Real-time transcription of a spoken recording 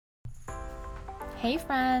Hey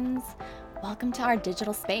friends, welcome to our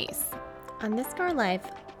digital space. On This Girl Life,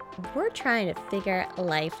 we're trying to figure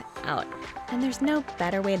life out, and there's no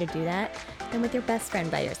better way to do that than with your best friend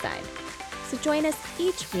by your side. So join us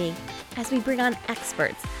each week as we bring on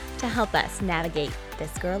experts to help us navigate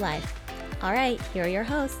this girl life. All right, here are your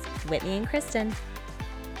hosts, Whitney and Kristen.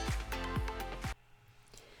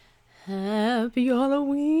 Happy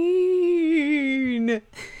Halloween!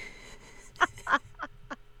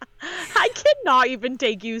 I cannot even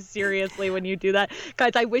take you seriously when you do that.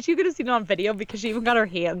 Guys, I wish you could have seen it on video because she even got her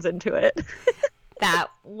hands into it. That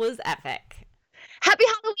was epic. Happy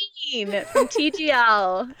Halloween from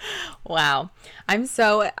TGL. Wow. I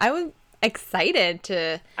was excited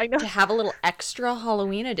to I know. have a little extra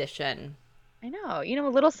Halloween edition. I know. A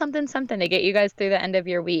little something to get you guys through the end of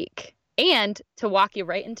your week and to walk you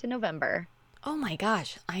right into November. Oh my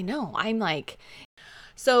gosh, I know.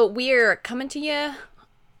 So we're coming to you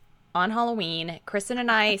on Halloween. Kristen and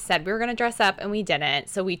I said we were going to dress up and we didn't,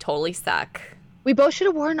 so we totally suck. We both should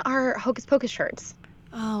have worn our Hocus Pocus shirts.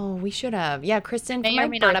 Oh, we should have. Yeah, Kristen, May for or my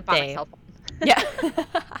may not have bought birthday. myself one. Yeah.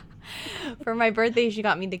 For my birthday, she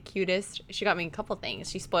got me the cutest. She got me a couple things.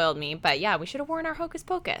 She spoiled me. But yeah, we should have worn our Hocus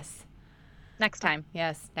Pocus. Next time.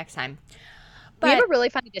 Yes, next time. We have But a really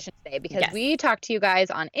fun edition today because Yes. we talked to you guys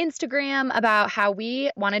on Instagram about how we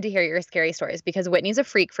wanted to hear your scary stories because Whitney's a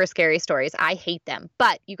freak for scary stories. I hate them,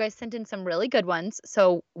 but you guys sent in some really good ones.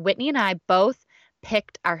 So Whitney and I both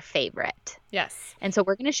picked our favorite. yes. And so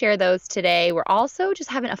we're going to share those today. We're also just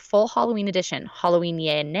having a full Halloween edition. Halloween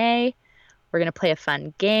yay and nay. We're going to play a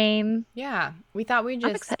fun game. Yeah. We thought we'd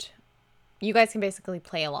I'm just, excited. you guys can basically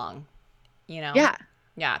play along, Yeah.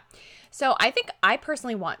 Yeah. So I think I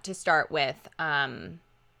personally want to start with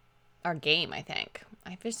our game, I think.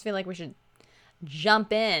 I just feel like we should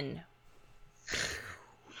jump in.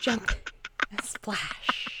 Jump.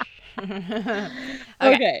 Splash.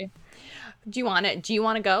 Okay. Do you want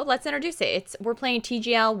to go? Let's introduce it. We're playing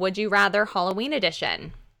TGL Would You Rather Halloween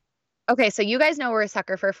Edition. Okay, so you guys know we're a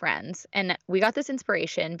sucker for Friends, and we got this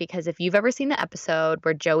inspiration because if you've ever seen the episode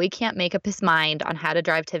where Joey can't make up his mind on how to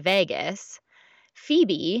drive to Vegas,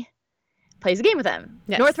 Phoebe plays a game with him.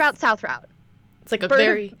 Yes. North route, south route. It's like a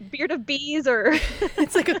Beard of bees, or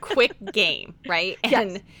it's like a quick game, right? Yes.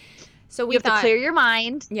 And so we you have thought, to clear your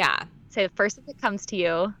mind. yeah, Say the first thing that comes to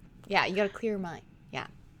you. yeah, you got to clear your mind. Yeah.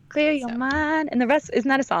 Clear your So- mind, and the rest isn't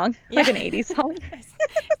that a song? Like Yeah. an '80s song. Is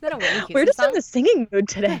that a Whitney Houston We're just song? in the singing mood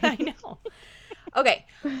today. I know. Okay,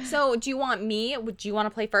 so do you want to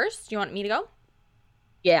play first? Do you want me to go?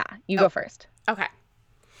 Yeah, you Oh. go first. Okay.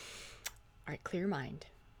 All right, clear your mind.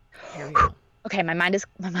 Here we go. Okay, my mind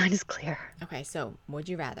is clear. Okay, so would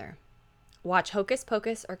you rather watch Hocus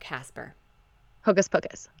Pocus or Casper? Hocus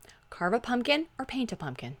Pocus. Carve a pumpkin or paint a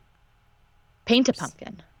pumpkin? Paint a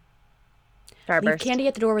pumpkin. Leave Starburst. candy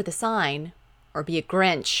at the door with a sign, or be a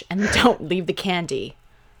Grinch and don't leave the candy.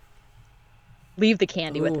 Leave the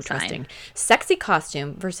candy with Ooh, the sign. trusting. Sexy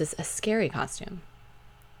costume versus a scary costume.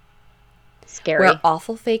 Scary. Wear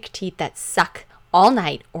awful fake teeth that suck all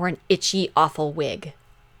night or an itchy, awful wig.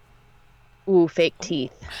 Ooh, fake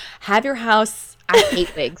teeth. Have your house I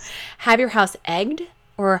hate wigs. have your house egged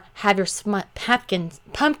or have your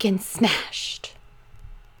pumpkin smashed.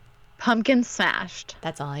 Pumpkin smashed.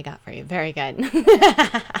 That's all I got for you. Very good.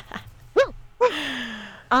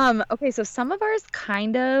 Okay, so some of ours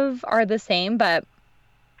kind of are the same, but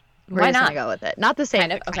we're Why just not? gonna go with it. Not the same.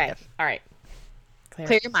 Kind of. but Okay. All right.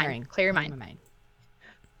 Clear your mind. Clear your mind.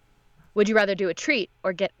 Would you rather do a treat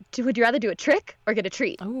or would you rather do a trick or get a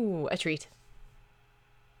treat? Ooh, a treat.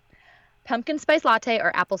 Pumpkin spice latte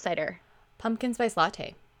or apple cider? Pumpkin spice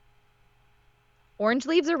latte. Orange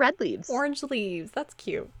leaves or red leaves? Orange leaves. That's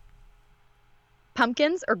cute.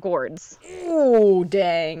 Pumpkins or gourds? Ooh,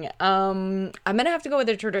 dang. I'm gonna have to go with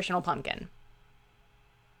a traditional pumpkin.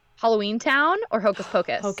 Halloween Town or Hocus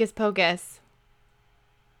Pocus? Hocus Pocus.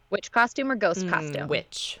 Witch costume or ghost costume?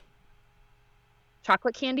 Witch.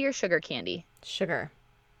 Chocolate candy or sugar candy? Sugar.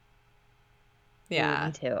 Ooh, Yeah.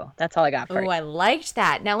 me too. That's all I got for Oh, you. I liked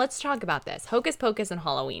that. Now let's talk about this. Hocus Pocus and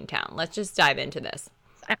Halloween Town. Let's just dive into this.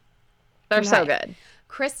 They're so Okay. good.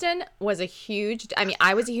 Kristen was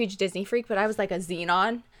I was a huge Disney freak, but I was like a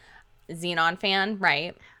Xenon fan,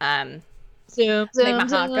 right? Zoom, Make my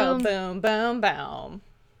heart go boom, boom, boom.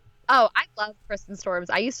 Oh, I love Kristen Storms.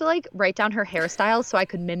 I used to write down her hairstyles so I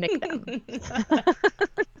could mimic them.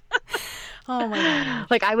 Oh my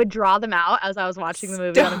god. I would draw them out as I was watching the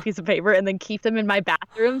movie on a Stop. piece of paper and then keep them in my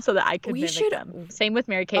bathroom so that I could We mimic should- them. Same with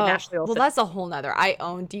Mary Kate and Oh, Ashley Olsen. well, that's a whole nother. I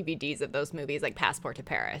own DVDs of those movies, like Passport to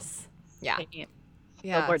Paris. Yeah.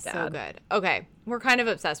 Yeah, Billboard so dad. good. Okay, we're kind of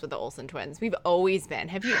obsessed with the Olsen twins. We've always been.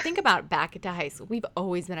 Have you think about back to high school? We've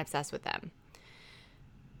always been obsessed with them.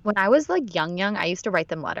 When I was like young, I used to write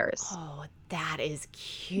them letters. Oh, that is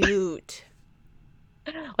cute.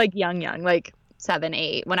 Like young, like 7,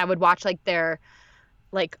 8. When I would watch like their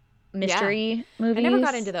like mystery movies. I never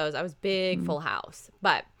got into those. I was big Full House.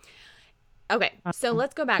 But okay, so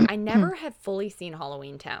let's go back. I never have fully seen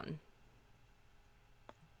Halloween Town.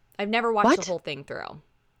 I've never watched the whole thing through.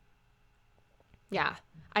 Yeah,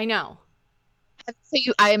 I know.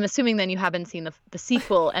 So I am assuming then you haven't seen the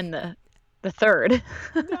sequel and the third.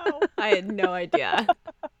 No, I had no idea.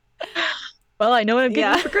 Well, I know what I'm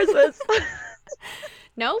getting for Christmas.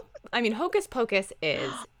 No, I mean Hocus Pocus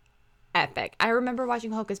is epic. I remember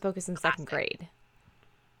watching Hocus Pocus in second grade.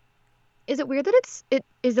 Is it weird that it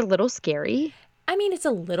is a little scary? I mean, it's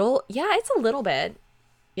a little bit.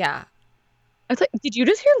 Yeah. I was like, did you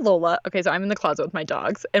just hear Lola? Okay, so I'm in the closet with my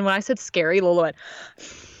dogs, and when I said scary, Lola went.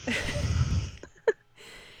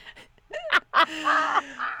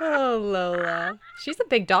 Oh, Lola. She's a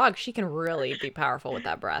big dog. She can really be powerful with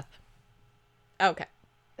that breath. Okay.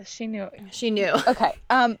 She knew. She knew. Okay.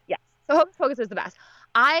 Yeah. So Hocus Pocus is the best.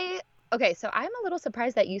 Okay, so I'm a little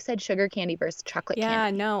surprised that you said sugar candy versus chocolate candy.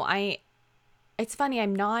 Yeah, no, it's funny,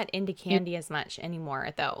 I'm not into candy as much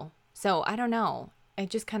anymore though. So I don't know. I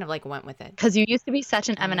just kind of like went with it. Because you used to be such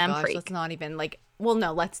an M&M freak. Let's not even like, well,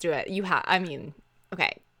 no, let's do it.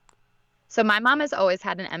 Okay. So my mom has always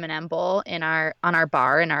had an M&M bowl on our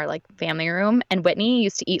bar in our like family room, and Whitney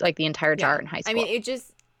used to eat like the entire jar in high school. I mean, it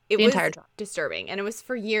was entire jar. Disturbing, and it was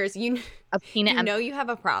for years. A peanut. You know you have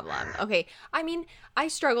a problem. Okay. I mean, I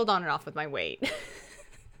struggled on and off with my weight.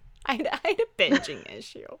 I had a binging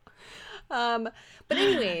issue. But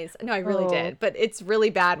anyways, no, I really did. But it's really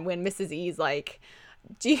bad when Mrs. E's like,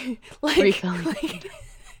 do you like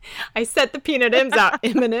I set the peanut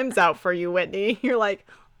M&Ms out for you, Whitney. You're like,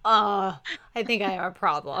 I think I have a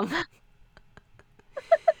problem.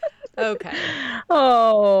 Okay.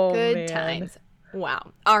 Oh, good times.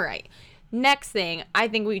 Wow. All right. Next thing, I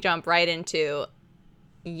think we jump right into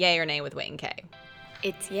yay or nay with Whit and Kay.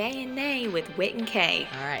 It's yay and nay with Whit and Kay.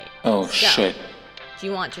 All right. Oh, shit. Do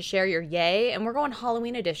you want to share your yay? And we're going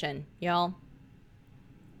Halloween edition, y'all.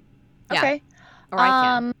 Yeah. Okay. Or I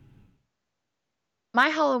can. My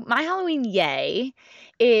Halloween yay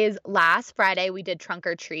is last Friday we did trunk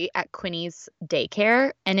or treat at Quinny's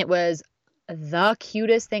daycare, and it was the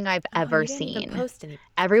cutest thing I've ever seen. Even post any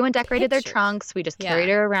Everyone decorated pictures. Their trunks. We just carried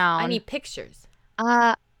her around. I need pictures.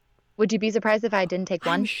 Would you be surprised if I didn't take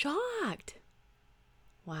one? I'm shocked.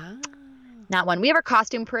 Wow. Not one. We have our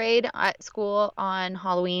costume parade at school on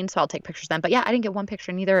Halloween, so I'll take pictures then. But yeah, I didn't get one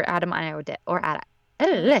picture. Neither Adam nor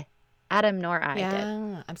I did.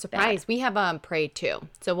 Yeah, I'm surprised. We have parade too,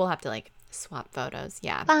 so we'll have to like swap photos.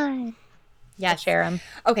 Yeah. Fine. Yeah, share them.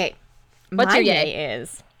 Okay. What's my your yay? yay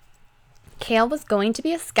is Kale was going to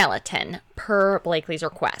be a skeleton per Blakely's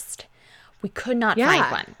request. We could not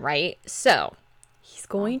find one, right? So he's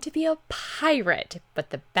going to be a pirate. But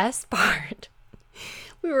the best part,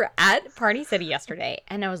 we were at Party City yesterday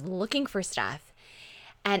and I was looking for stuff.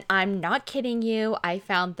 And I'm not kidding you. I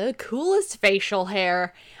found the coolest facial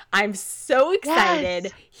hair. I'm so excited.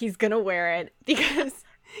 Yes. He's going to wear it because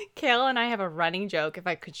Kale and I have a running joke. If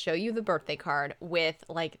I could show you the birthday card with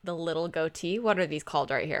like the little goatee. What are these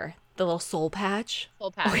called right here? The little soul patch.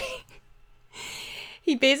 Soul patch. Okay.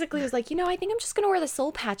 He basically was like, I think I'm just going to wear the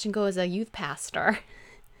soul patch and go as a youth pastor.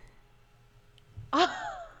 I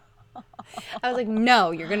was like,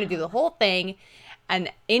 no, you're going to do the whole thing.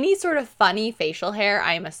 And any sort of funny facial hair,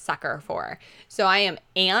 I am a sucker for. So I am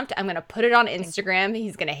amped. I'm going to put it on Instagram.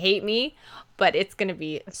 He's going to hate me, but it's going to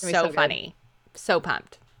be so funny. So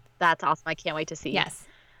pumped. That's awesome. I can't wait to see. Yes.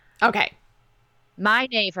 Okay. My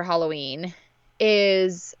nay for Halloween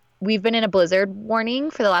is we've been in a blizzard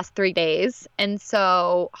warning for the last 3 days. And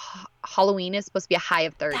so Halloween is supposed to be a high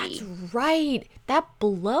of 30. That's right. That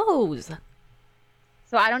blows.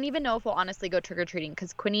 So I don't even know if we'll honestly go trick-or-treating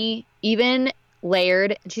because Quinny even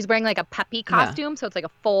layered, and she's wearing like a peppy costume. So it's like a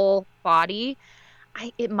full body.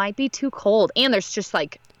 It might be too cold. And there's just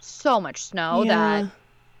like so much snow that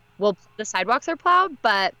the sidewalks are plowed,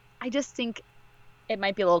 but I just think it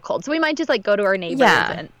might be a little cold. So we might just like go to our neighbors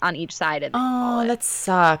and on each side. And that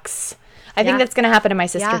sucks. I think that's going to happen to my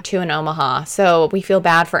sister too in Omaha. So we feel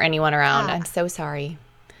bad for anyone around. I'm so sorry.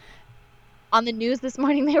 On the news this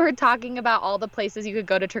morning, they were talking about all the places you could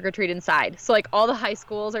go to trick-or-treat inside. So like all the high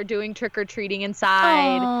schools are doing trick-or-treating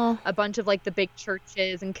inside. A bunch of like the big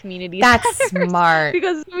churches and community That's smart.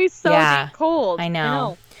 Because it's going to be so cold. I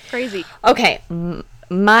know. Crazy. Okay.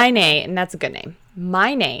 My name, and that's a good name.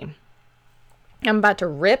 My name I'm about to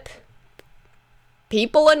rip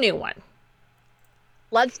people a new one.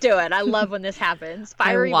 Let's do it. I love when this happens.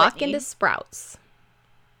 I walk into Sprouts.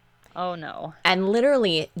 Oh, no. And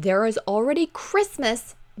literally, there is already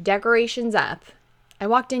Christmas decorations up. I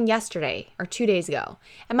walked in yesterday or 2 days ago.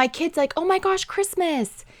 And my kid's like, oh my gosh,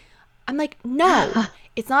 Christmas. I'm like, no,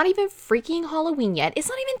 it's not even freaking Halloween yet. It's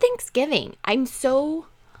not even Thanksgiving.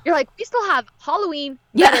 You're like, we still have Halloween,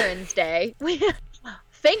 Veterans Day,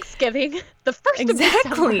 Thanksgiving, the 1st of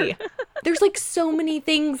December. There's like so many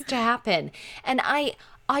things to happen. And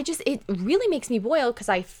it really makes me boil because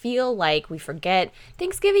I feel like we forget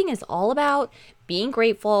Thanksgiving is all about being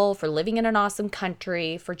grateful for living in an awesome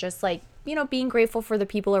country, for just like, being grateful for the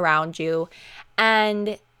people around you.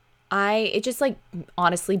 And it just like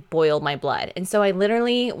honestly boiled my blood. And so I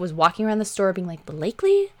literally was walking around the store being like,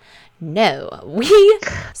 Blakely, no, we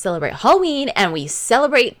celebrate Halloween and we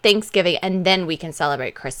celebrate Thanksgiving and then we can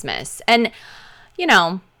celebrate Christmas. And,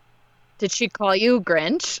 Did she call you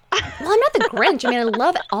Grinch? Well, I'm not the Grinch. I mean, I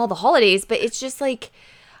love all the holidays, but it's just like,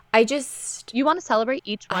 You want to celebrate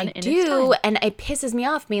each one in its time. I do, and it pisses me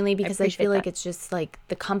off mainly because I feel like it's just like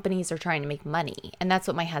the companies are trying to make money. And that's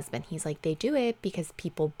what my husband, he's like, they do it because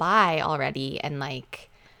people buy already and like,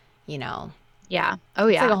 Yeah. Oh,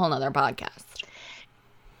 yeah. It's like a whole nother podcast.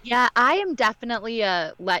 Yeah, I am definitely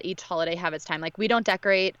let each holiday have its time. Like, we don't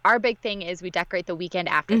decorate. Our big thing is we decorate the weekend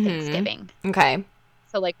after Thanksgiving. Okay.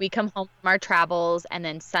 So, like, we come home from our travels, and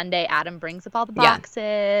then Sunday, Adam brings up all the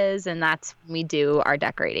boxes, and that's when we do our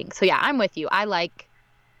decorating. So, yeah, I'm with you. I like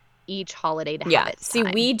each holiday to have its time.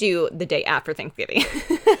 See, we do the day after Thanksgiving.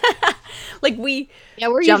 Like, we're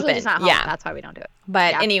usually just not home. Yeah. That's why we don't do it.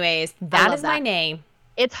 But anyways, that is my name.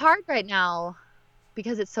 It's hard right now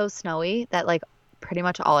because it's so snowy that, like, pretty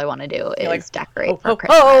much all I want to do is decorate for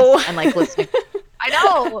Christmas and like listen. I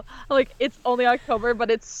know, like it's only October,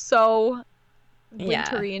 but it's so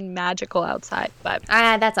wintry and magical outside. But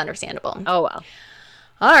that's understandable. Oh well.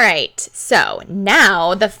 All right, so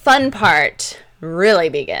now the fun part really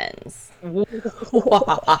begins.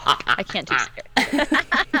 I can't do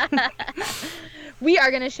scary. We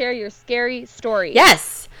are gonna share your scary stories.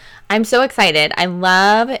 Yes, I'm so excited. I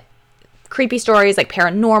love creepy stories, like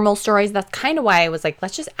paranormal stories. That's kind of why I was like,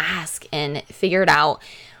 let's just ask and figure it out,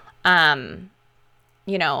 how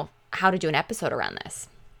to do an episode around this.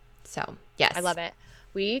 So, yes. I love it.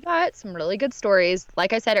 We got some really good stories.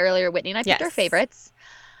 Like I said earlier, Whitney and I picked our favorites.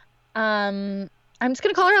 I'm just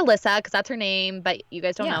going to call her Alyssa because that's her name, but you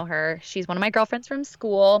guys don't know her. She's one of my girlfriends from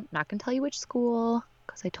school. I'm not going to tell you which school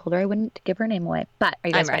because I told her I wouldn't give her name away. But are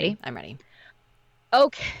you guys ready? I'm ready.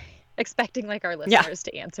 Okay. Expecting like our listeners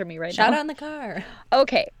to answer me right now. Shout out in the car.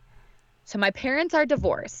 Okay. So my parents are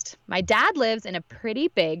divorced. My dad lives in a pretty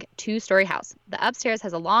big 2-story house. The upstairs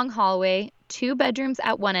has a long hallway, 2 bedrooms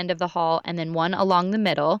at one end of the hall, and then 1 along the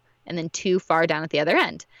middle, and then 2 far down at the other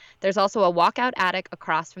end. There's also a walkout attic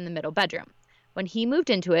across from the middle bedroom. When he moved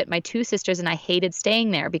into it, my 2 sisters and I hated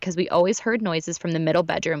staying there because we always heard noises from the middle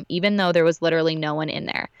bedroom, even though there was literally no one in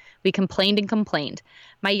there. We complained and complained.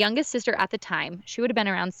 My youngest sister at the time, she would have been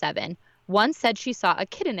around 7, once said she saw a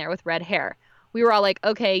kid in there with red hair. We were all like,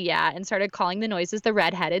 okay, yeah, and started calling the noises the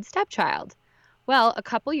red-headed stepchild. Well, a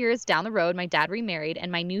couple years down the road, my dad remarried,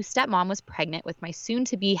 and my new stepmom was pregnant with my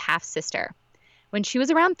soon-to-be half-sister. When she was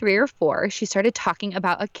around 3 or 4, she started talking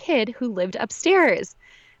about a kid who lived upstairs.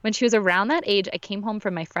 When she was around that age, I came home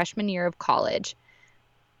from my freshman year of college.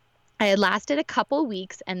 I had lasted a couple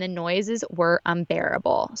weeks, and the noises were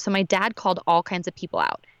unbearable. So my dad called all kinds of people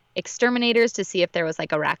out. Exterminators to see if there was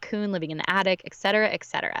like a raccoon living in the attic, etc.,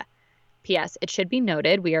 etc. P.S. It should be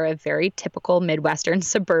noted we are a very typical Midwestern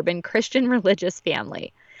suburban Christian religious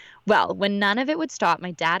family. Well, when none of it would stop,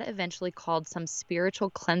 my dad eventually called some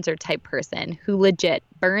spiritual cleanser type person who legit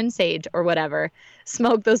burn sage or whatever,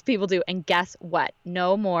 smoke those people do, and guess what?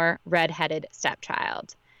 No more red-headed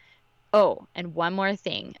stepchild. Oh, and one more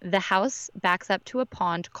thing. The house backs up to a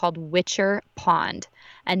pond called Witcher Pond.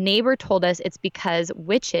 A neighbor told us it's because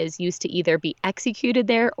witches used to either be executed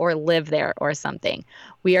there or live there or something.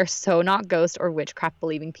 We are so not ghost or witchcraft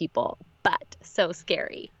believing people, but so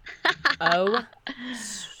scary. Oh,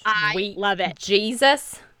 I love it.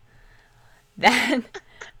 Jesus. Then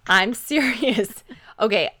I'm serious.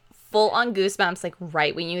 Okay, full on goosebumps, like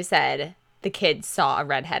right when you said the kids saw a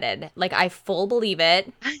redheaded. Like, I full believe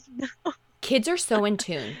it. I know. Kids are so in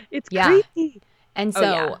tune. It's creepy. And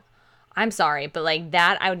so, I'm sorry, but like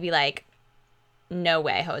that, I would be like, no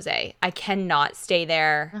way, Jose. I cannot stay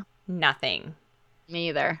there. Nothing. Me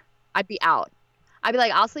either. I'd be out. I'd be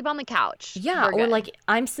like, I'll sleep on the couch. Yeah, or like,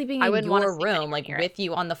 I'm sleeping in your room, like with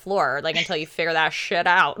you on the floor, like until you figure that shit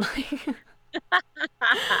out.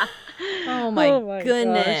 Oh my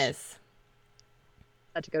goodness. Gosh.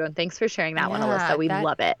 Such a good one. Thanks for sharing that one, Yeah, Alyssa. We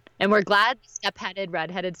love it. And we're glad the step-headed,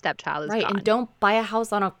 redheaded stepchild is right, gone. and don't buy a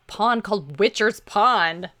house on a pond called Witcher's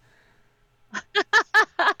Pond.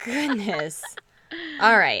 Goodness.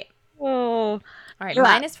 All right. Oh. All right, You're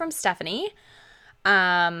mine up. is from Stephanie.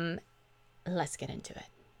 Let's get into it.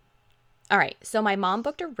 All right, so my mom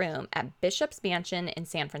booked a room at Bishop's Mansion in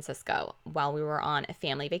San Francisco while we were on a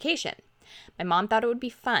family vacation. My mom thought it would be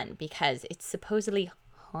fun because it's supposedly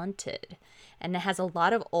haunted and it has a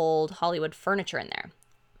lot of old Hollywood furniture in there.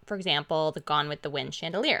 For example, the Gone with the Wind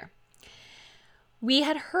chandelier. We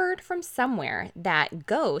had heard from somewhere that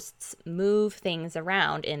ghosts move things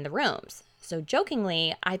around in the rooms. So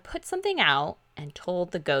jokingly, I put something out and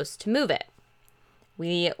told the ghost to move it.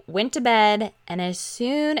 We went to bed, and as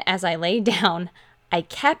soon as I lay down, I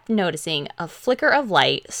kept noticing a flicker of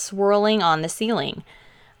light swirling on the ceiling.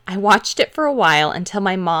 I watched it for a while until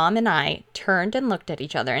my mom and I turned and looked at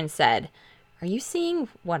each other and said, "Are you seeing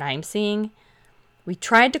what I'm seeing?" We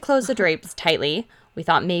tried to close the drapes tightly. We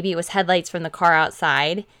thought maybe it was headlights from the car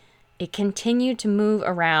outside. It continued to move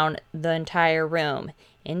around the entire room,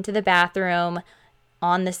 into the bathroom,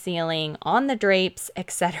 on the ceiling, on the drapes,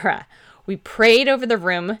 etc. We prayed over the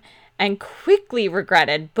room and quickly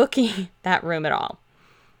regretted booking that room at all.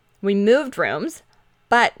 We moved rooms,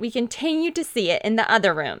 but we continued to see it in the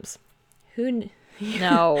other rooms.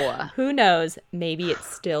 No. Who knows? Maybe it's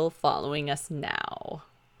still following us now.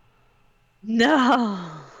 No.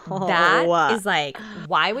 That is like,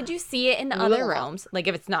 why would you see it in the other rooms? Like,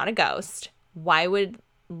 if it's not a ghost, why would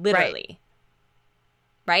literally?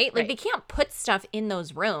 Right? Like, they can't put stuff in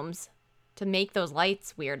those rooms to make those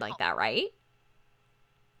lights weird like that, right?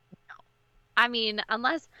 No. I mean,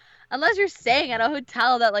 unless you're staying at a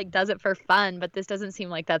hotel that like does it for fun, but this doesn't seem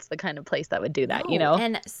like that's the kind of place that would do that, you know?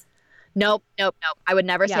 And Nope. I would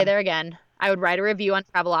never stay there again. I would write a review on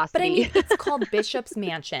Travelocity. But I mean, it's called Bishop's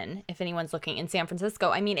Mansion, if anyone's looking, in San Francisco.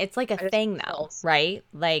 I mean, it's like a thing though, right?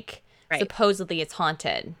 Like, supposedly it's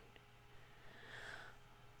haunted.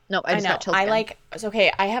 No, I just got chills again. It's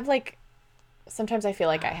okay. I have like, sometimes I feel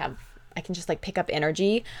like I can just like pick up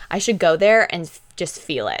energy. I should go there and just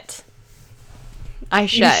feel it. I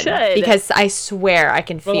should. Because I swear I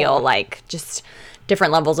can feel like just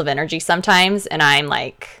different levels of energy sometimes. And I'm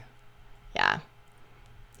like, yeah.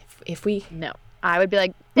 If we... No. I would be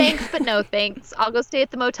like, thanks, but no thanks. I'll go stay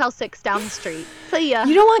at the Motel 6 down the street. See ya.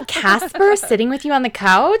 You don't want Casper sitting with you on the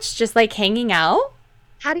couch, just like hanging out?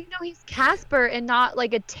 How do you know he's Casper and not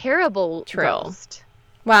like a terrible ghost?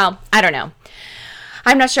 Well, I don't know.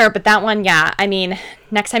 I'm not sure, but that one, yeah. I mean,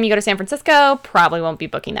 next time you go to San Francisco, probably won't be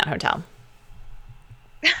booking that hotel.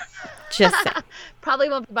 Just saying. Probably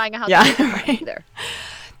won't be buying a house either.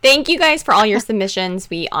 Thank you guys for all your submissions.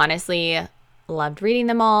 We honestly loved reading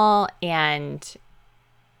them all. And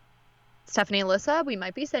Stephanie, Alyssa, we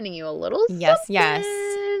might be sending you a little yes.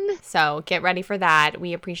 So get ready for that.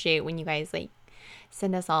 We appreciate when you guys like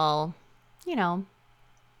send us all, you know,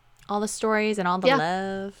 all the stories and all the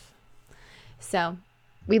love. So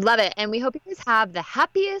we love it. And we hope you guys have the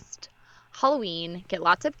happiest Halloween. Get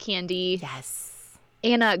lots of candy. Yes.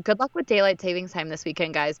 And good luck with daylight savings time this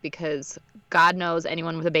weekend, guys, because God knows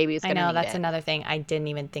anyone with a baby is going to need it. I know, that's another thing. I didn't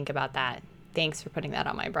even think about that. Thanks for putting that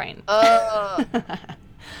on my brain. Oh.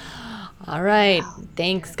 All right. Wow.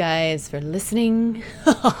 Thanks, guys, for listening.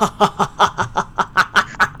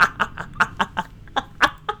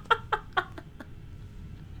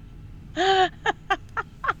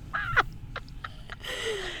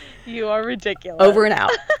 You are ridiculous. Over and out.